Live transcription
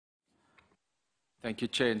Thank you,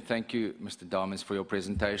 Chair, and thank you, Mr. Dames, for your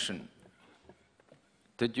presentation.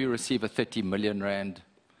 Did you receive a 30 million rand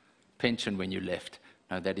pension when you left?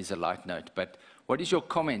 No, that is a light note. But what is your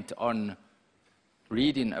comment on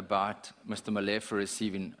reading about Mr. Molefe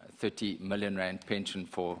receiving a 30 million rand pension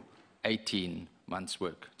for 18 months'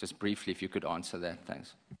 work? Just briefly, if you could answer that.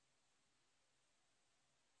 Thanks.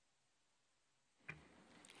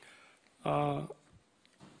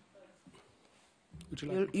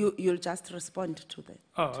 You'll just respond to the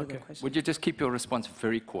question. Would you just keep your response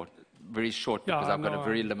very short, because I've got a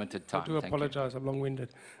very limited time. I do apologize, I'm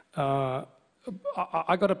long-winded. I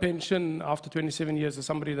got a pension after 27 years as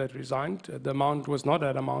somebody that resigned. The amount was not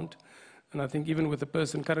that amount. And I think even with the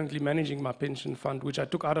person currently managing my pension fund, which I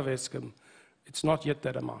took out of Eskom, it's not yet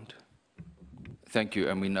that amount. Thank you,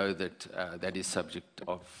 and we know that that is subject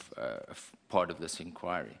of part of this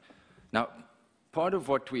inquiry. Now, part of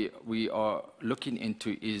what we are looking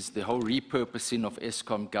into is the whole repurposing of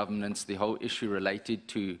Eskom governance, the whole issue related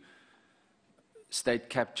to state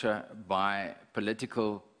capture by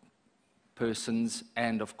political persons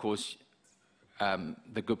and, of course,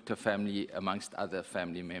 the Gupta family, amongst other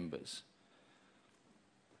family members.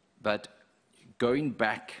 But going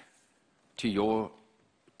back to your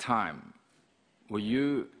time, were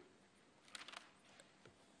you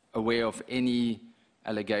aware of any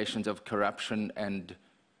allegations of corruption, and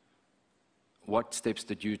what steps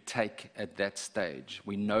did you take at that stage?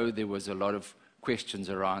 We know there was a lot of questions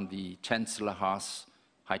around the Chancellor House,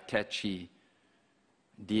 Hitachi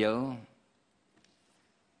deal.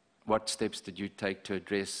 What steps did you take to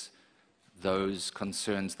address those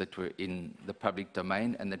concerns that were in the public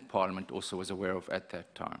domain and that Parliament also was aware of at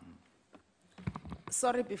that time?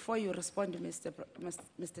 Sorry, before you respond,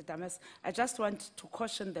 Mr. Dames, I just want to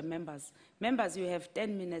caution the members. Members, you have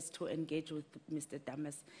 10 minutes to engage with Mr.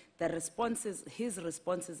 Dames. The responses, his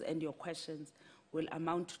responses and your questions will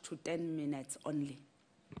amount to 10 minutes only.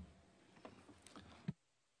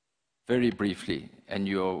 Very briefly, and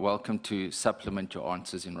you're welcome to supplement your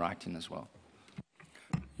answers in writing as well.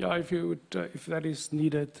 Yeah, if that is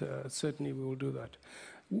needed, certainly we will do that.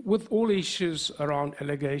 With all issues around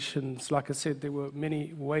allegations, like I said, there were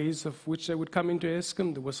many ways of which they would come into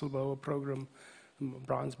Eskom, the whistleblower program,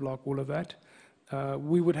 Brian's block, all of that.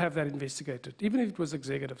 We would have that investigated, even if it was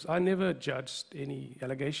executives. I never judged any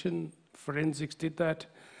allegation. Forensics did that,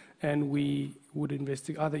 and we would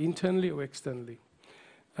investigate either internally or externally.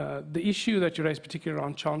 The issue that you raised, particularly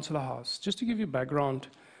around Chancellor House, just to give you background,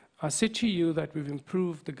 I said to you that we've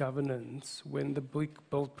improved the governance when the big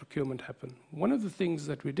bulk procurement happened. One of the things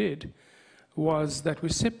that we did was that we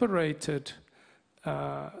separated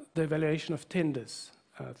the evaluation of tenders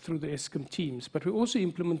through the Eskom teams, but we also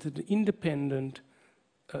implemented an independent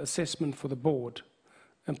assessment for the board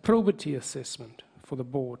and probity assessment for the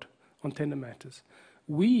board on tender matters.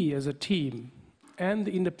 We, as a team, and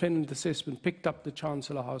the independent assessment picked up the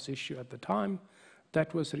Chancellor House issue at the time.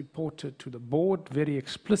 That was reported to the board very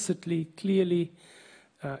explicitly, clearly.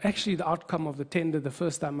 Actually, the outcome of the tender the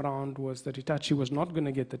first time around was that Hitachi was not going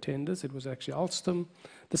to get the tenders. It was actually Alstom.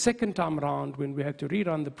 The second time around, when we had to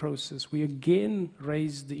rerun the process, we again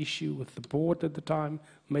raised the issue with the board at the time,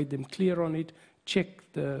 made them clear on it,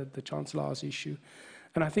 checked the Chancellor House issue.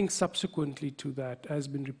 And I think subsequently to that, as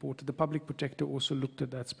been reported, the public protector also looked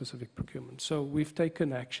at that specific procurement. So we've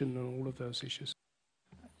taken action on all of those issues.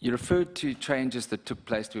 You referred to changes that took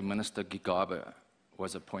place when Minister Gigaba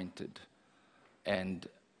was appointed. And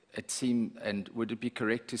it seemed, and would it be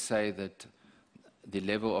correct to say that the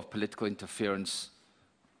level of political interference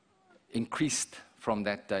increased from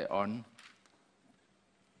that day on?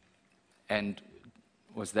 And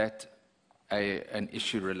was that an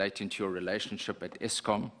issue relating to your relationship at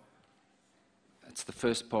Eskom? That's the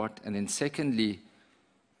first part. And then secondly,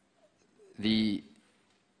 the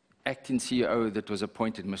acting CEO that was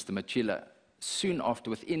appointed, Mr. Machila, soon after,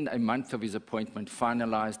 within a month of his appointment,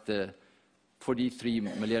 finalized the 43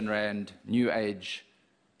 million rand New Age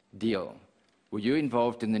deal. Were you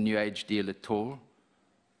involved in the New Age deal at all?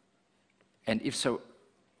 And if so,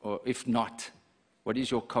 or if not, what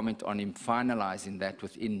is your comment on him finalizing that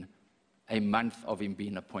within a month of him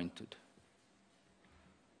being appointed?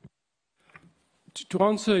 To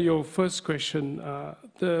answer your first question,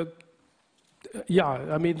 yeah,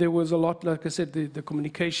 I mean, there was a lot, like I said, the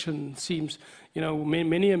communication seems,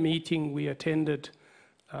 many a meeting we attended,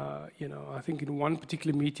 I think in one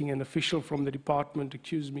particular meeting, an official from the department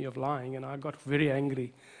accused me of lying, and I got very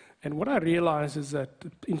angry. And what I realized is that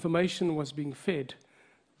information was being fed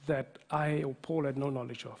that I or Paul had no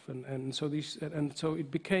knowledge of. And so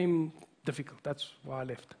it became difficult. That's why I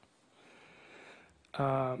left.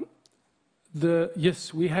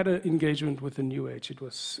 Yes, we had an engagement with the New Age. It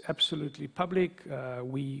was absolutely public.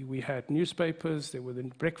 We had newspapers, there were the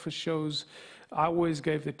breakfast shows. I always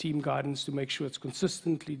gave the team guidance to make sure it's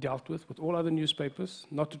consistently dealt with all other newspapers,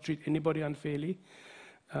 not to treat anybody unfairly.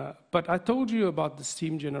 But I told you about the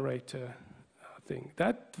steam generator thing.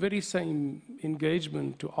 That very same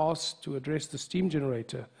engagement to ask to address the steam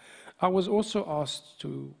generator, I was also asked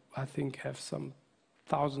to, I think, have some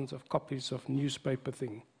thousands of copies of newspaper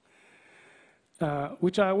thing.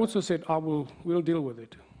 Which I also said, we'll deal with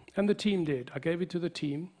it. And the team did. I gave it to the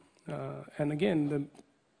team. And again,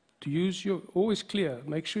 to use always clear,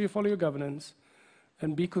 make sure you follow your governance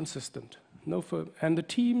and be consistent. And the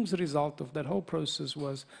team's result of that whole process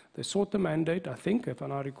was they sought the mandate, I think, if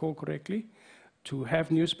I recall correctly, to have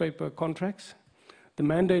newspaper contracts. The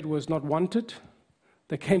mandate was not wanted.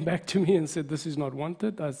 They came back to me and said, this is not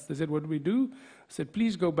wanted. They said, what do we do? I said,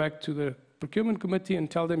 please go back to the procurement committee and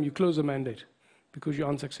tell them you close the mandate, because you're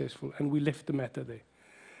unsuccessful, and we left the matter there.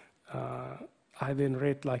 I then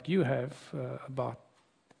read, like you have, about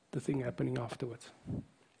the thing happening afterwards.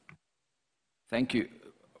 Thank you.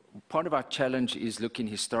 Part of our challenge is looking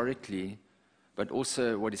historically, but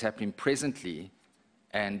also what is happening presently,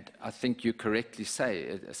 and I think you correctly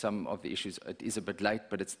say some of the issues, it is a bit late,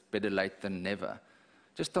 but it's better late than never.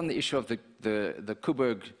 Just on the issue of the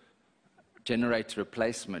Koeberg generator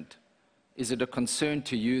replacement, is it a concern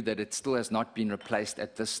to you that it still has not been replaced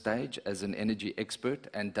at this stage as an energy expert?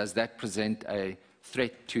 And does that present a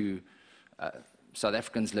threat to South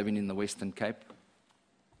Africans living in the Western Cape?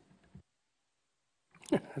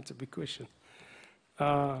 That's a big question.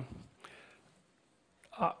 The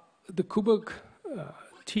Koeberg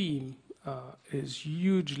team is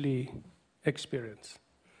hugely experienced.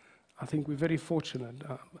 I think we're very fortunate.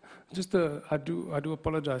 I do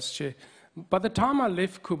apologize, Chair. By the time I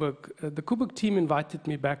left Koeberg, the Koeberg team invited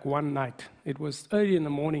me back one night. It was early in the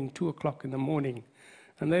morning, 2 o'clock in the morning.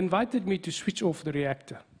 And they invited me to switch off the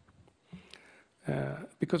reactor.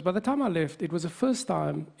 Because by the time I left, it was the first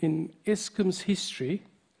time in Eskom's history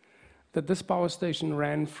that this power station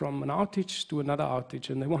ran from an outage to another outage.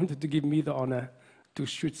 And they wanted to give me the honor to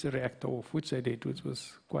switch the reactor off, which they did, which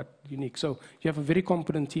was quite unique. So you have a very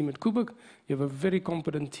competent team at Koeberg. You have a very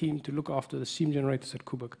competent team to look after the steam generators at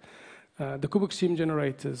Koeberg. The Koeberg steam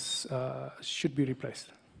generators should be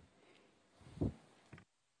replaced.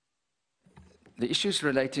 The issues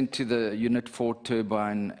relating to the Unit 4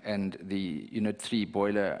 turbine and the Unit 3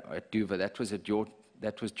 boiler at Duva,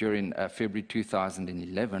 that was during February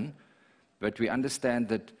 2011, but we understand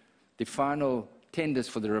that the final tenders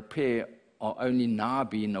for the repair are only now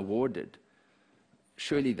being awarded.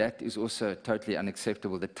 Surely that is also totally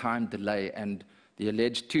unacceptable, the time delay and the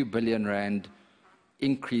alleged 2 billion rand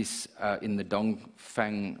increase in the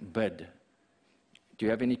Dongfang bid. Do you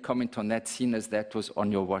have any comment on that, seeing as that was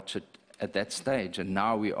on your watch at that stage, and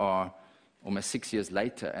now we are almost 6 years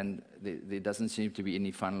later, and there doesn't seem to be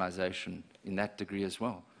any finalization in that degree as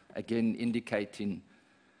well? Again, indicating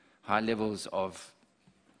high levels of,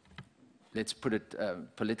 let's put it,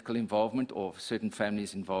 political involvement or certain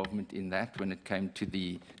families' involvement in that when it came to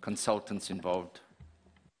the consultants involved.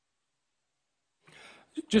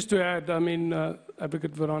 Just to add, I mean,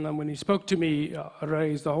 Advocate Verana, when he spoke to me,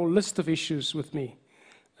 raised a whole list of issues with me.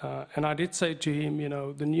 And I did say to him, you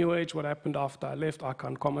know, the New Age, what happened after I left, I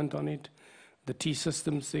can't comment on it. The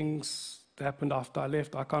T-Systems things that happened after I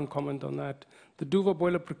left, I can't comment on that. The Duva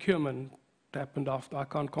boiler procurement that happened after, I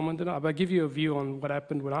can't comment on it. But I'll give you a view on what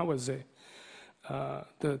happened when I was there.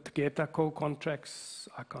 The Tegeta coal contracts,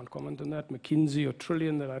 I can't comment on that. McKinsey or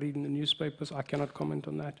Trillion that I read in the newspapers, I cannot comment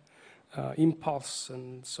on that. Impulse,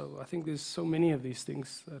 and so I think there's so many of these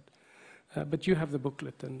things that, but you have the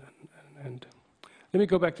booklet, and let me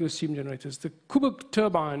go back to the steam generators. The Koeberg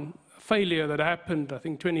turbine failure that happened, I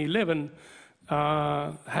think 2011,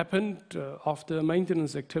 happened after a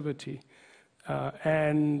maintenance activity,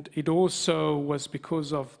 and it also was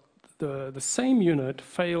because of the same unit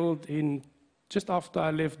failed in just after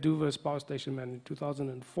I left Duva's power station man in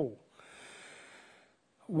 2004.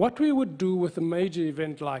 What we would do with a major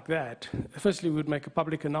event like that, firstly, we would make a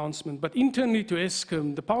public announcement, but internally to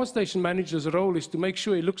Eskom, the power station manager's role is to make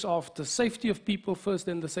sure he looks after safety of people first,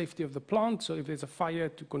 then the safety of the plant. So if there's a fire,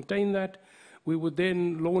 to contain that. We would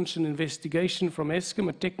then launch an investigation from Eskom,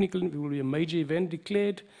 a technical, it will be a major event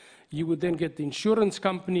declared. You would then get the insurance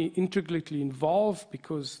company integrally involved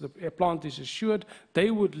because the plant is assured.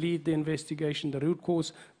 They would lead the investigation, the root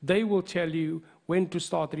cause. They will tell you when to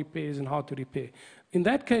start repairs and how to repair. In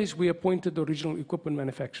that case, we appointed the original equipment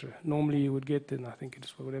manufacturer. Normally, you would get, and I think it's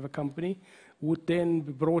for whatever company, would then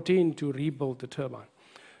be brought in to rebuild the turbine.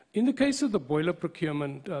 In the case of the boiler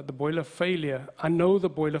procurement, the boiler failure, I know the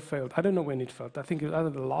boiler failed. I don't know when it failed. I think it was either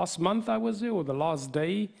the last month I was there or the last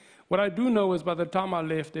day. What I do know is by the time I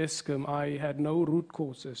left Eskom, I had no root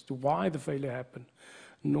cause as to why the failure happened,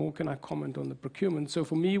 nor can I comment on the procurement. So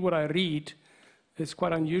for me, what I read is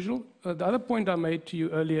quite unusual. The other point I made to you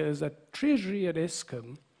earlier is that Treasury at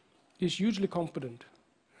Eskom is hugely confident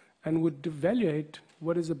and would evaluate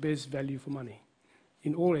what is the best value for money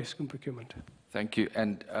in all Eskom procurement. Thank you.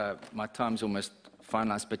 And my time's almost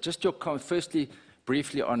finalized, but just your comment, firstly,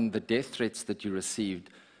 briefly on the death threats that you received.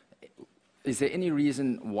 Is there any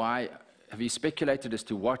reason why, have you speculated as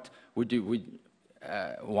to what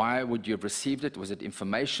why would you have received it? Was it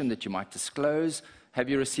information that you might disclose? Have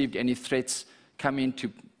you received any threats come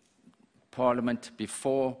into Parliament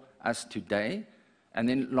before us today? And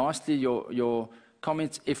then lastly, your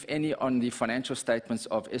comments, if any, on the financial statements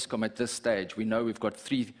of Eskom at this stage. We know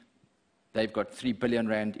they've got 3 billion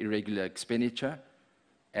rand irregular expenditure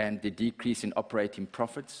and the decrease in operating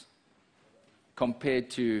profits compared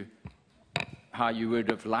to how you would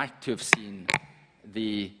have liked to have seen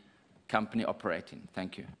the company operating.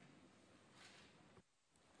 Thank you.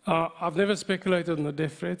 I've never speculated on the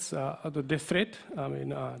death threats. The death threat, I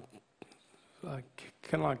mean, I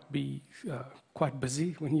can be quite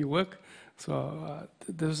busy when you work. So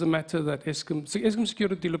there's a matter that Eskom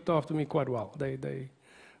Security looked after me quite well. They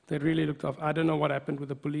really looked after. I don't know what happened with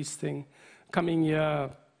the police thing. Coming here,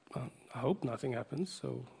 I hope nothing happens.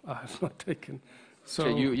 So I have not taken. So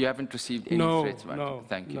you haven't received any threats, right? No.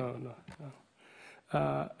 Thank you.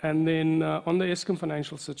 No. And then on the Eskom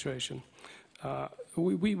financial situation,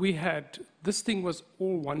 we had, this thing was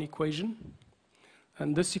all one equation,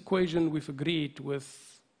 and this equation we've agreed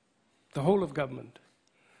with the whole of government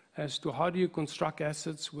as to how do you construct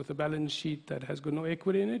assets with a balance sheet that has got no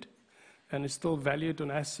equity in it and is still valued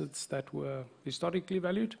on assets that were historically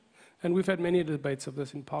valued. And we've had many debates of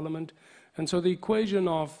this in Parliament. And so the equation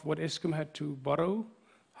of what Eskom had to borrow,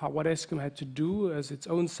 what Eskom had to do as its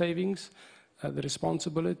own savings, the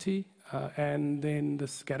responsibility, and then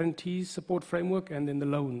this guarantees support framework, and then the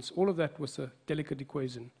loans. All of that was a delicate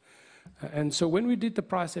equation. And so when we did the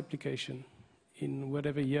price application, in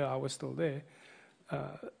whatever year I was still there,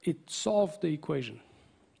 it solved the equation.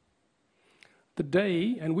 The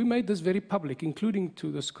day, and we made this very public, including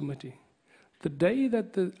to this committee, the day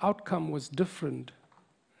that the outcome was different,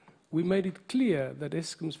 we made it clear that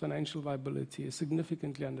Eskom's financial viability is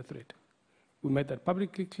significantly under threat. We made that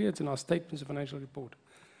publicly clear. It's in our statements of financial report.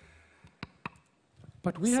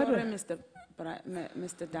 But we Sorry,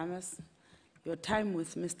 Mr. Damas, your time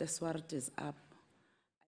with Mr. Swart is up.